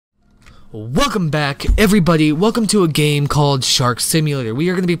Welcome back, everybody. Welcome to a game called Shark Simulator. We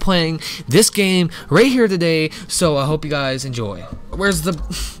are going to be playing this game right here today, so I hope you guys enjoy. Where's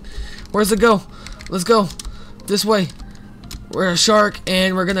it go? Let's go this way. We're a shark,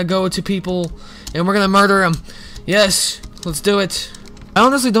 and we're going to go to people, and we're going to murder them. Yes, let's do it. I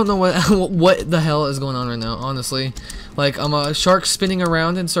honestly don't know what the hell is going on right now, honestly. Like, I'm a shark spinning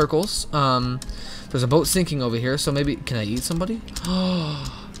around in circles. There's a boat sinking over here, so maybe... Can I eat somebody?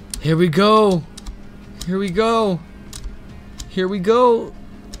 Oh... Here we go. Here we go. Here we go.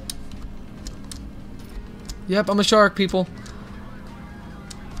 Yep, I'm a shark, people.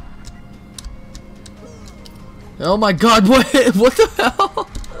 Oh my god, what the hell?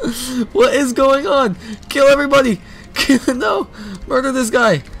 What is going on? Kill everybody. No, murder this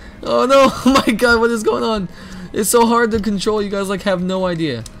guy. Oh no, oh my god, what is going on? It's so hard to control, you guys like have no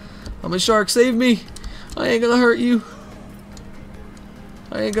idea. I'm a shark, save me. I ain't gonna hurt you.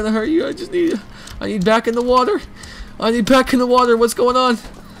 I ain't gonna hurt you. I need back in the water. I need back in the water. What's going on?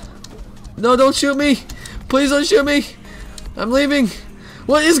 No, don't shoot me. Please don't shoot me. I'm leaving.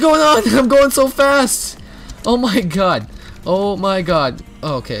 What is going on? I'm going so fast. Oh my god. Oh my god.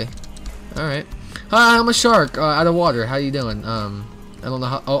 Oh, okay. All right. Hi, I'm a shark out of water. How you doing? I don't know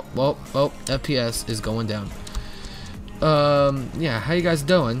how. Oh, FPS is going down. Yeah. How you guys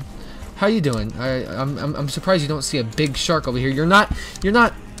doing? How you doing? I'm surprised you don't see a big shark over here. You're not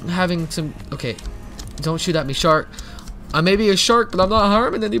having some... Okay, don't shoot at me, shark. I may be a shark, but I'm not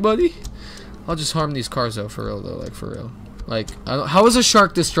harming anybody. I'll just harm these cars though, for real though, like for real. Like, how is a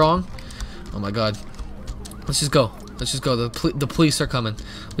shark this strong? Oh my god. Let's just go. Let's just go. The police are coming.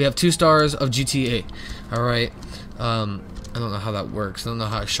 We have 2 stars of GTA. All right. I don't know how that works. I don't know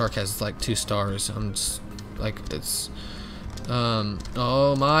how a shark has like 2 stars. I'm just like it's.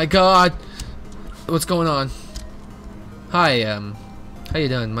 Oh my god. What's going on? Hi, how you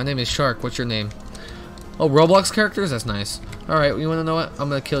doing? My name is Shark. What's your name? Oh, Roblox characters? That's nice. Alright, you wanna know what? I'm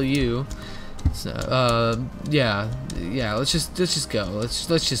gonna kill you. So, yeah, let's just go. Let's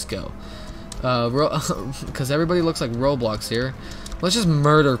just go. Because everybody looks like Roblox here. Let's just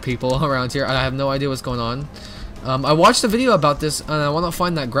murder people around here. I have no idea what's going on. I watched a video about this, and I wanna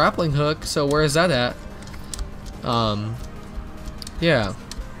find that grappling hook, so where is that at? Yeah.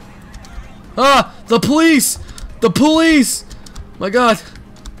 Ah! The police! The police! My god.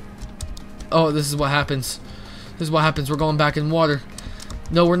 Oh, this is what happens. This is what happens. We're going back in water.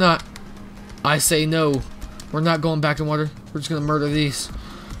 No, we're not. I say no. We're not going back in water. We're just gonna murder these.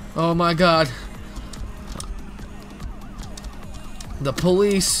 Oh my god. The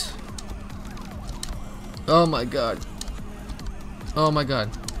police. Oh my god. Oh my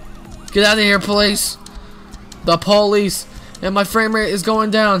god. Get out of here, police. The police. And my frame rate is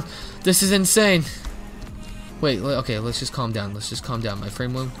going down. This is insane. Wait, okay, let's just calm down. Let's just calm down. My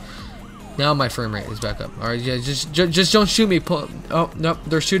frame rate. Now my frame rate is back up. All right, yeah, just don't shoot me. Oh nope,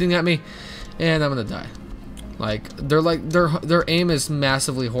 they're shooting at me, and I'm gonna die. Like their aim is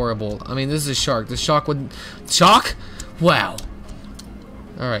massively horrible. I mean, this is a shark. The shark would shock. Wow.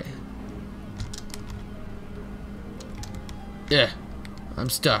 All right. Yeah, I'm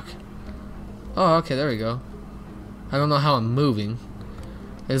stuck. Oh, okay, there we go. I don't know how I'm moving.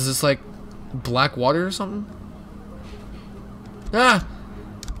 Is this like black water or something? Ah!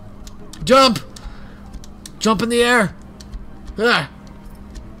 Jump! Jump in the air! Ah!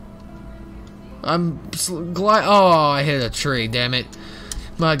 I'm glide. Oh, I hit a tree. Damn it!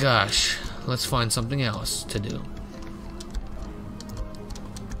 My gosh. Let's find something else to do.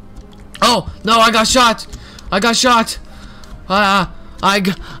 Oh no! I got shot! I got shot! I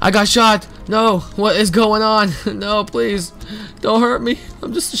got shot! No, what is going on? No, please, don't hurt me.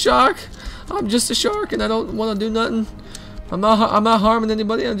 I'm just a shark. I'm just a shark, and I don't want to do nothing. I'm not harming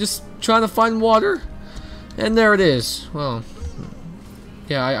anybody. I'm just trying to find water, and there it is. Well,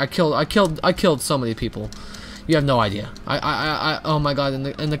 yeah, I killed so many people. You have no idea. Oh my god,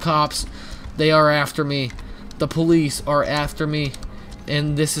 and the cops, they are after me. The police are after me,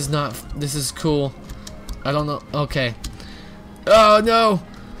 and this is cool. I don't know. Okay. Oh no.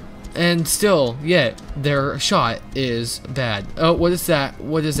 And still, yet their shot is bad. Oh, what is that?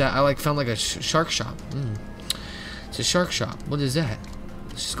 What is that? I like found like a shark shop. It's a shark shop. What is that?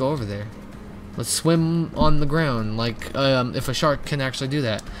 Let's just go over there. Let's swim on the ground like if a shark can actually do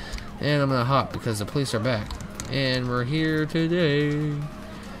that. And I'm gonna hop because the police are back. And we're here today.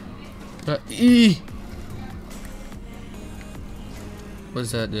 What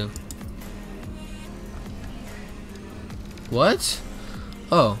does that do? What?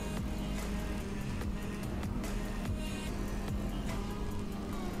 Oh.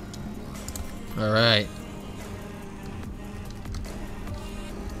 Alright.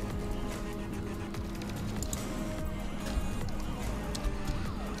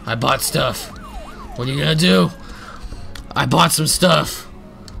 I bought stuff. What are you gonna do? I bought some stuff.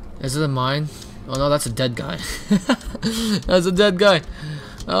 Is it a mine? Oh no, that's a dead guy. That's a dead guy.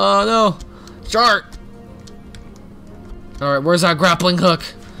 Oh no. Shark! Alright, where's that grappling hook?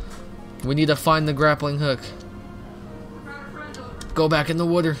 We need to find the grappling hook. Go back in the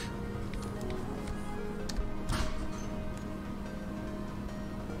water.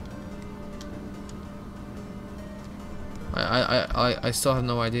 I still have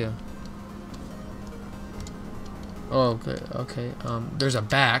no idea. Oh, okay. There's a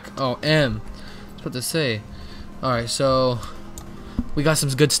back. Oh, M. That's what to say. Alright, so we got some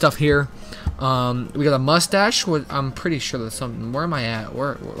good stuff here. We got a mustache. I'm pretty sure that's something. Where am I at?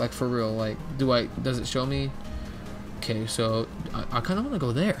 Where, like, for real? Like, does it show me? Okay, so I kind of want to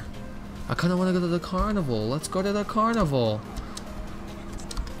go there. I kind of want to go to the carnival. Let's go to the carnival.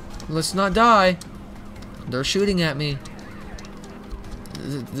 Let's not die. They're shooting at me.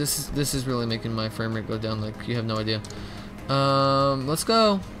 This is really making my frame rate go down like you have no idea. Let's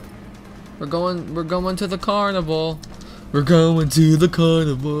go. We're going to the carnival. We're going to the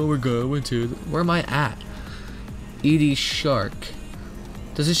carnival. We're going to the... Where am I at? Edie Shark.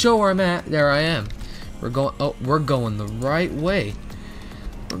 Does it show where I'm at? There I am. We're going the right way.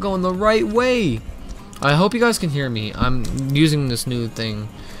 We're going the right way. I hope you guys can hear me. I'm using this new thing.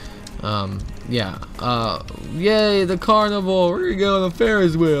 Yeah. Yay, the carnival. We're gonna get on the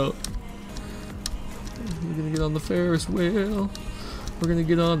Ferris wheel. We're gonna get on the Ferris wheel. We're gonna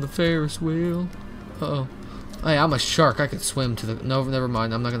get on the Ferris wheel. Uh-oh. Hey, I'm a shark. I could swim to the... No, never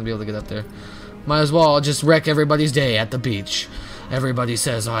mind. I'm not gonna be able to get up there. Might as well just wreck everybody's day at the beach. Everybody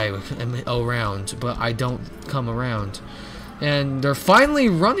says I am around, but I don't come around. And they're finally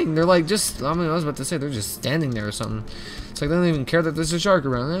running. They're like just... I mean, I was about to say they're just standing there or something. It's like they don't even care that there's a shark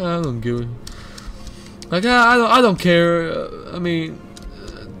around. I don't give it. Like I don't care. I mean,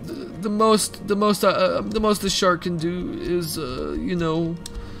 the most the shark can do is you know.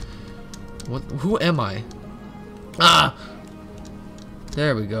 What? Who am I? Ah.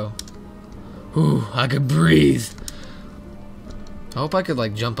 There we go. Ooh, I could breathe. I hope I could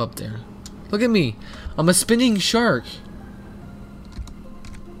like jump up there. Look at me. I'm a spinning shark.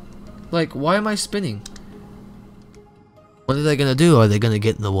 Like, why am I spinning? What are they gonna do? Are they gonna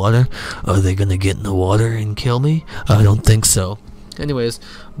get in the water? Are they gonna get in the water and kill me? I don't think so. Anyways,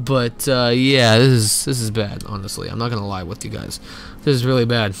 but yeah, this is bad. Honestly, I'm not gonna lie with you guys. This is really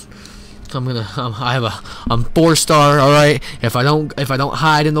bad. I'm 4-star. All right. If I don't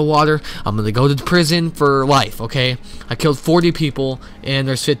hide in the water, I'm gonna go to prison for life. Okay. I killed 40 people and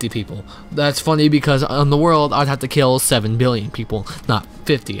there's 50 people. That's funny because on the world I'd have to kill 7 billion people, not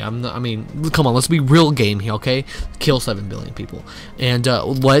 50. I mean, come on. Let's be real game here. Okay. Kill 7 billion people and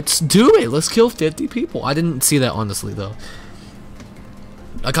let's do it. Let's kill 50 people. I didn't see that honestly though.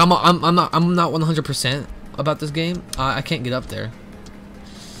 Like I'm not 100% about this game. I can't get up there.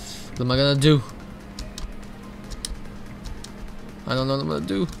 What am I gonna do? I don't know what I'm gonna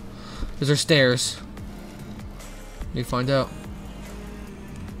do. Is there stairs? Let me find out.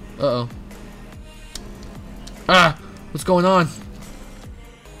 Uh-oh. Ah! What's going on?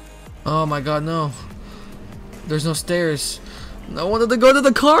 Oh my god, no. There's no stairs. I wanted to go to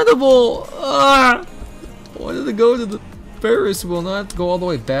the carnival! Ah! I wanted to go to the Ferris wheel, not have to go all the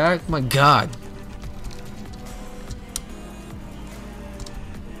way back. My god.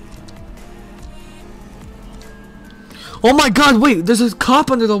 Oh my god, wait, there's a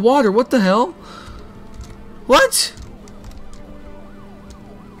cop under the water. What the hell? What?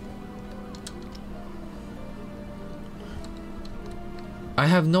 I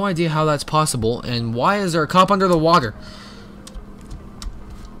have no idea how that's possible, and why is there a cop under the water?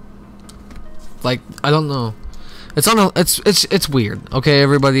 Like, I don't know. It's weird, okay,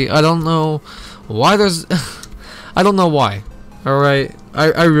 everybody? I don't know why there's... I don't know why. Alright?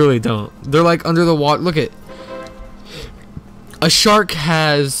 I really don't. They're like under the water. Look at... A shark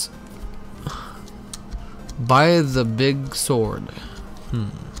has... Buy the big sword.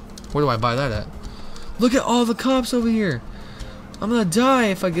 Where do I buy that at? Look at all the cops over here. I'm gonna die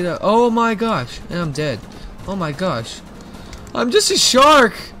if I get out. Oh my gosh. And I'm dead. Oh my gosh. I'm just a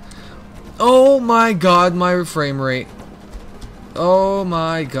shark. Oh my god, my frame rate. Oh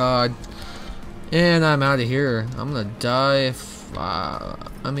my god. And I'm out of here. I'm gonna die if... I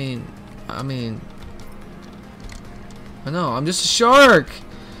mean... I know, I'm just a shark.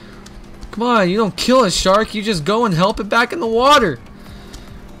 Come on, you don't kill a shark, you just go and help it back in the water.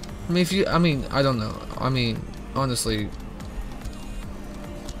 I mean, I don't know. I mean, honestly,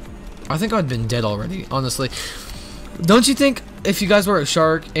 I think I'd been dead already, honestly. Don't you think if you guys were a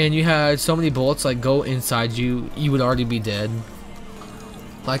shark and you had so many bullets like go inside you, you would already be dead?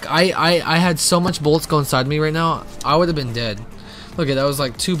 Like, I had so much bullets go inside me right now, I would have been dead. Look at that, was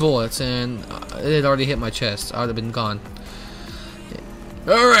like 2 bullets, and it had already hit my chest. I would have been gone.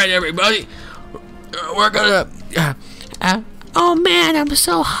 Alright, everybody. We're gonna... Oh man, I'm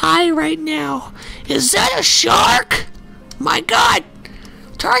so high right now. Is that a shark? My god!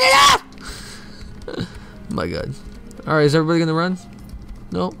 Turn it off! My god. Alright, is everybody gonna run?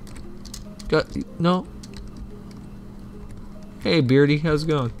 No. No. Hey, Beardy, how's it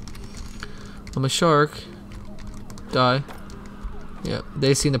going? I'm a shark. Die. Yeah,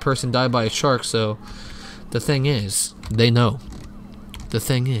 they seen the person die by a shark, so the thing is, they know. The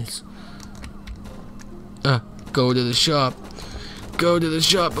thing is, go to the shop. Go to the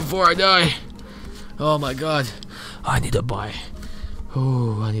shop before I die. Oh my god. I need to buy.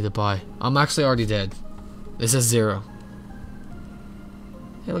 Oh, I need to buy. I'm actually already dead. This is 0.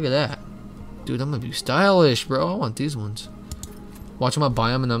 Hey, look at that. Dude, I'm gonna be stylish, bro. I want these ones. Watch, I'm gonna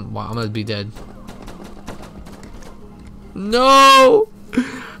buy them and I'm gonna be dead. No!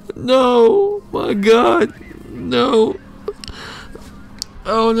 No! My god. No.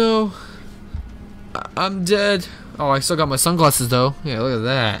 Oh no. I'm dead. Oh, I still got my sunglasses though. Yeah, look at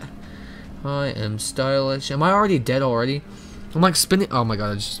that. I am stylish. Am I already dead already? I'm like spinning. Oh my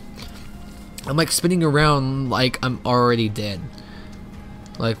god, I'm like spinning around like I'm already dead.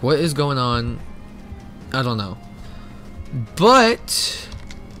 Like, what is going on? I don't know. But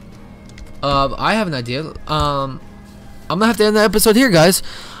I have an idea. I'm gonna have to end the episode here, guys.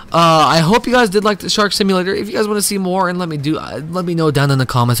 I hope you guys did like the Shark Simulator. If you guys want to see more, and let me know down in the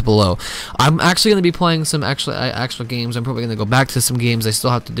comments below. I'm actually going to be playing some actual games. I'm probably going to go back to some games. I still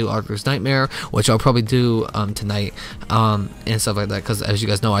have to do Arthur's Nightmare, which I'll probably do tonight, and stuff like that. Because as you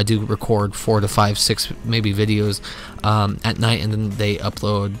guys know, I do record 4 to 5, 6 maybe videos at night, and then they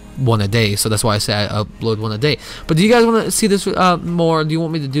upload 1 a day. So that's why I say I upload 1 a day. But do you guys want to see this more? Do you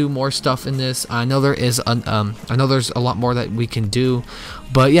want me to do more stuff in this? I know there is. I know there's a lot more that we can do.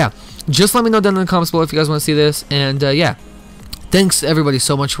 But yeah, just let me know down in the comments below if you guys want to see this. And yeah, thanks everybody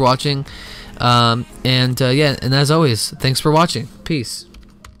so much for watching. Yeah, and as always, thanks for watching. Peace.